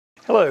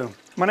Hello,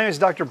 my name is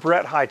Dr.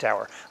 Brett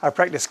Hightower. I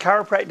practice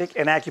chiropractic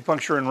and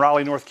acupuncture in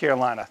Raleigh, North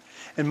Carolina.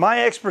 And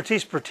my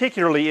expertise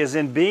particularly is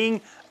in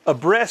being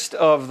abreast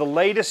of the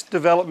latest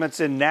developments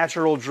in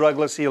natural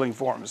drugless healing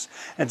forms.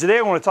 And today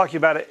I want to talk to you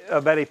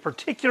about a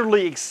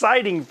particularly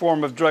exciting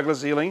form of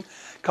drugless healing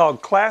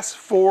called Class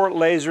 4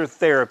 laser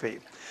therapy.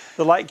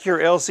 The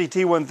LightCure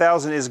LCT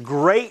 1000 is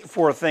great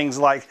for things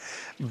like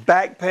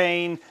back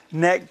pain,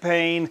 neck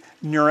pain,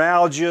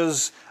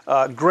 neuralgias,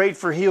 great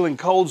for healing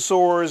cold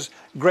sores,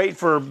 great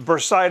for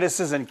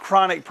bursitis and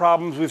chronic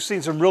problems. We've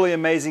seen some really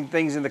amazing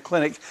things in the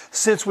clinic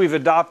since we've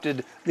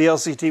adopted the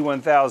LCT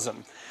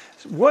 1000.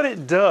 What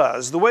it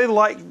does, the way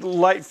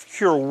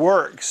LightCure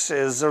works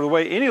is, or the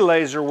way any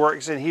laser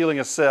works in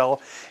healing a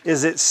cell,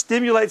 is it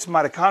stimulates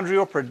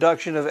mitochondrial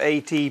production of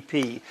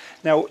ATP.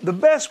 Now, the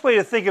best way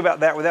to think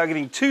about that without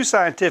getting too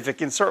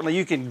scientific, and certainly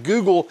you can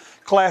Google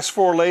Class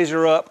 4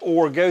 laser up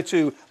or go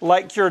to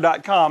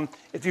lightcure.com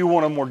if you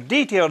want a more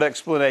detailed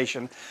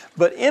explanation.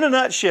 But in a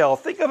nutshell,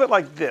 think of it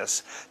like this.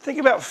 Think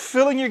about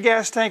filling your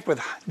gas tank with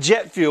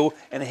jet fuel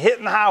and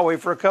hitting the highway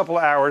for a couple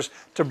of hours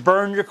to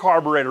burn your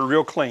carburetor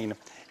real clean.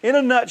 In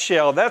a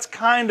nutshell, that's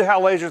kind of how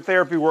laser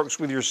therapy works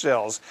with your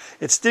cells.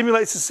 It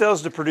stimulates the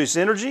cells to produce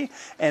energy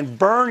and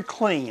burn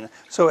clean,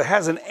 so it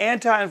has an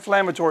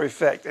anti-inflammatory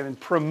effect and it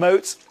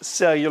promotes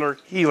cellular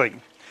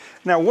healing.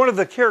 Now, one of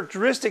the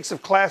characteristics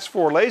of Class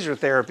 4 laser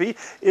therapy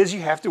is you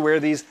have to wear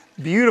these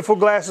beautiful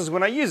glasses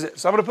when I use it.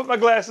 So I'm going to put my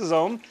glasses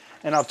on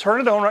and I'll turn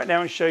it on right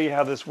now and show you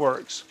how this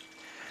works.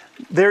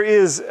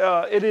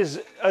 It is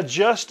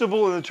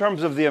adjustable in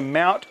terms of the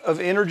amount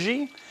of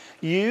energy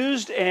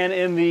used and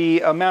in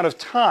the amount of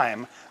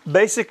time.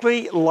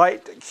 Basically,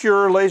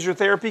 LightCure laser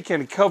therapy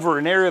can cover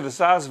an area the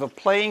size of a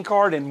playing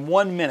card in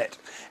 1 minute.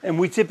 And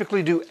we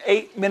typically do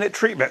 8-minute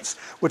treatments,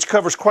 which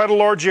covers quite a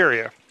large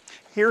area.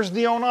 Here's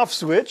the on-off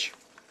switch.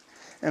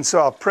 And so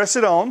I'll press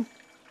it on.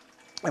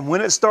 And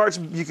when it starts,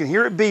 you can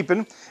hear it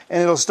beeping,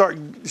 and it'll start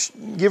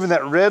giving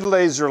that red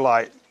laser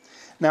light.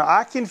 Now,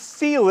 I can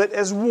feel it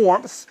as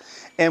warmth,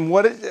 and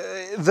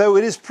though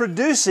it is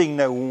producing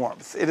no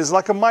warmth. It is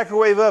like a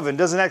microwave oven. It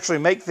doesn't actually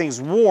make things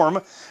warm.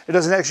 It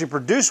doesn't actually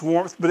produce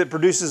warmth, but it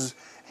produces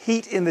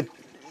heat in the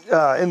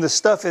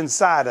stuff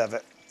inside of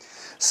it.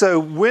 So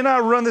when I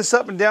run this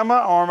up and down my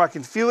arm, I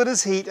can feel it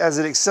as heat as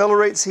it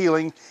accelerates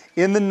healing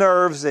in the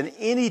nerves and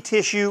any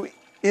tissue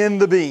in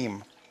the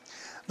beam.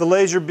 The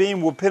laser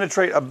beam will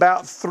penetrate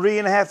about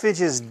 3.5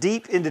 inches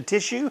deep into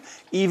tissue,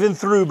 even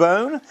through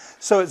bone.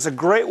 So it's a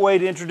great way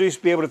to introduce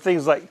people to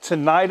things like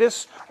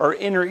tinnitus or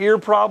inner ear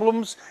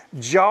problems,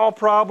 jaw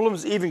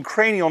problems, even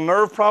cranial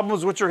nerve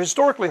problems, which are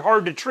historically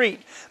hard to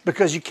treat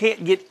because you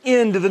can't get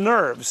into the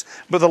nerves.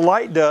 But the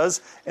light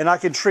does, and I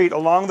can treat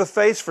along the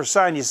face for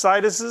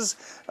sinusitis,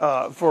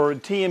 for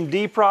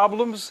TMD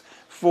problems,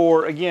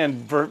 for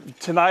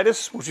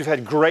tinnitus, which we've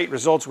had great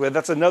results with.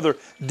 That's another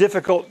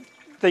difficult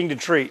thing to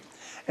treat.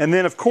 And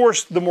then, of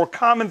course, the more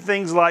common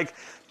things like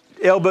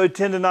elbow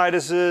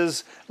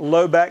tendinitis,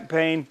 low back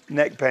pain,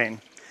 neck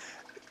pain.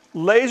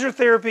 Laser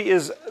therapy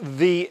is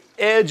the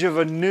edge of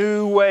a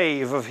new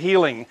wave of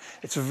healing.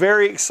 It's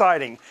very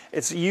exciting.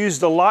 It's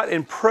used a lot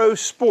in pro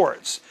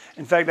sports.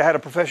 In fact, I had a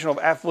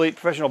professional athlete,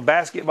 professional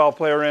basketball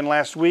player in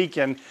last week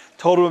and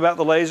told him about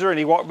the laser, and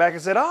he walked back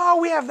and said, "Oh,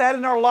 we have that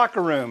in our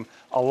locker room."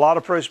 A lot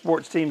of pro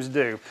sports teams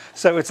do.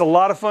 So it's a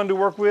lot of fun to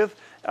work with.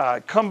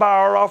 Come by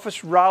our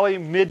office, Raleigh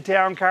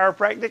Midtown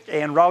Chiropractic,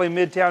 and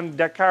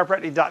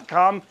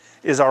RaleighMidtownChiropractic.com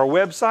is our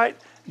website.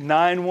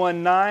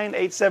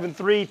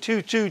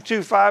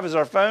 919-873-2225 is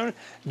our phone.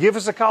 Give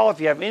us a call if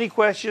you have any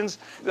questions.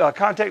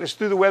 Contact us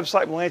through the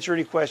website. We'll answer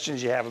any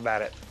questions you have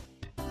about it.